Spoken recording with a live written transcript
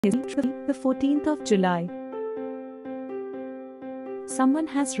History, the 14th of July. Someone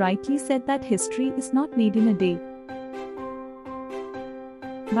has rightly said that history is not made in a day.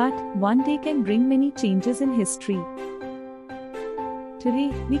 But one day can bring many changes in history.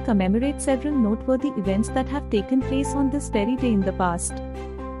 Today, we commemorate several noteworthy events that have taken place on this very day in the past.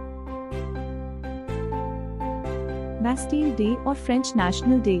 Bastille Day or French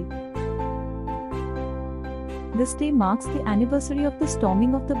National Day. This day marks the anniversary of the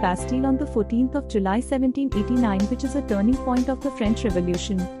storming of the Bastille on the 14th of July 1789, which is a turning point of the French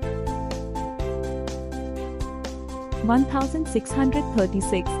Revolution.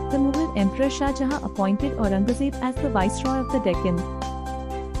 1636, the Mughal Emperor Shah Jahan appointed Aurangzeb as the Viceroy of the Deccan.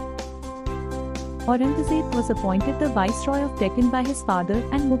 Aurangzeb was appointed the Viceroy of Deccan by his father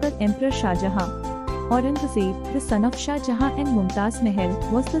and Mughal Emperor Shah Jahan. Aurangzeb, the son of Shah Jahan and Mumtaz Mahal,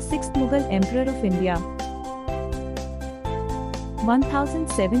 was the 6th Mughal Emperor of India.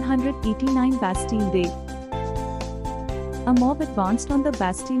 1789 Bastille Day. A mob advanced on the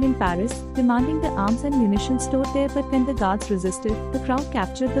Bastille in Paris, demanding the arms and munitions stored there, but when the guards resisted, the crowd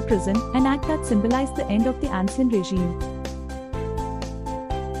captured the prison, an act that symbolized the end of the Ancien regime.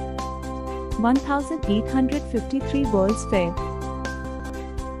 1853 World's Fair.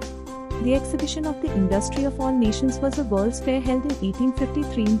 The exhibition of the industry of all nations was a World's Fair held in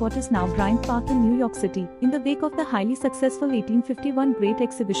 1853 in what is now Bryant Park in New York City, in the wake of the highly successful 1851 Great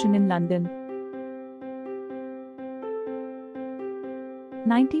Exhibition in London.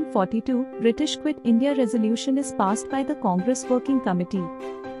 1942, British Quit India resolution is passed by the Congress Working Committee.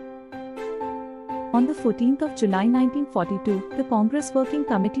 On the 14th of July 1942, the Congress Working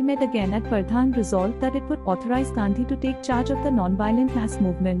Committee met again at Wardha and resolved that it would authorize Gandhi to take charge of the non-violent mass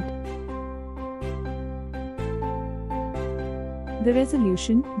movement. The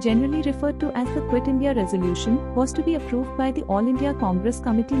resolution, generally referred to as the Quit India Resolution, was to be approved by the All India Congress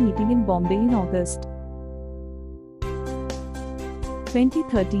Committee meeting in Bombay in August.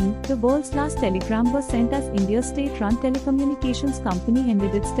 2013, the world's last telegram was sent as India's state-run telecommunications company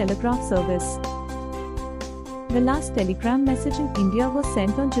ended its telegraph service. The last telegram message in India was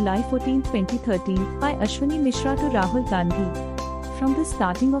sent on July 14, 2013, by Ashwini Mishra to Rahul Gandhi. From the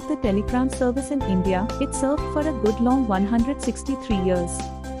starting of the telegram service in India, it served for a good long 163 years.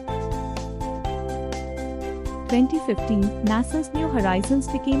 2015, NASA's New Horizons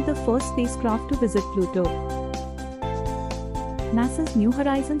became the first spacecraft to visit Pluto. NASA's New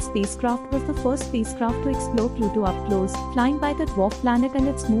Horizons spacecraft was the first spacecraft to explore Pluto up close, flying by the dwarf planet and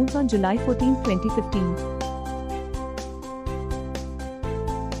its moons on July 14, 2015.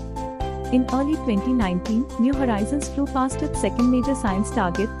 In early 2019, New Horizons flew past its second major science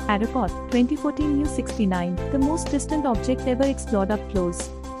target, Arrokoth 2014 U69, the most distant object ever explored up close.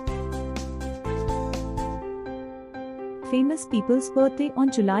 Famous people's birthday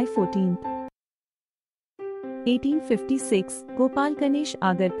on July 14. 1856, Gopal Ganesh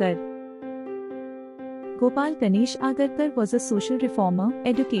Agarkar. Gopal Ganesh Agarkar was a social reformer,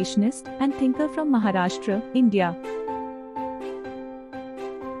 educationist, and thinker from Maharashtra, India.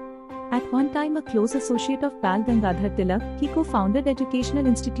 At one time a close associate of Bal Gangadhar Tilak, he co-founded educational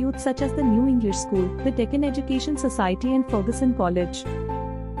institutes such as the New English School, the Deccan Education Society and Fergusson College.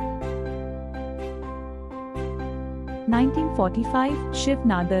 1945, Shiv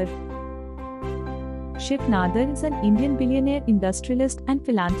Nadar. Shiv Nadar is an Indian billionaire industrialist and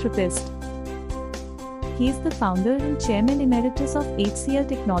philanthropist. He is the founder and chairman emeritus of HCL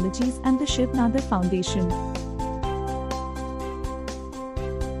Technologies and the Shiv Nadar Foundation.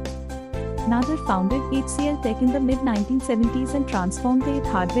 Nadar founded HCL Tech in the mid-1970s and transformed the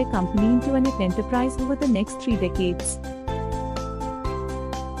hardware company into an enterprise over the next 3 decades.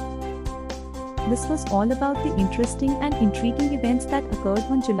 This was all about the interesting and intriguing events that occurred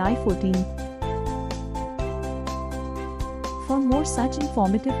on July 14. For more such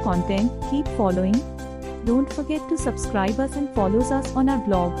informative content, keep following. Don't forget to subscribe us and follow us on our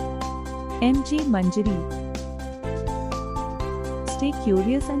blog, MJ Manjari. Stay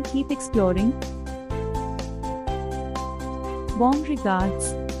curious and keep exploring. Warm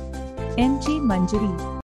regards, MJ Manjari.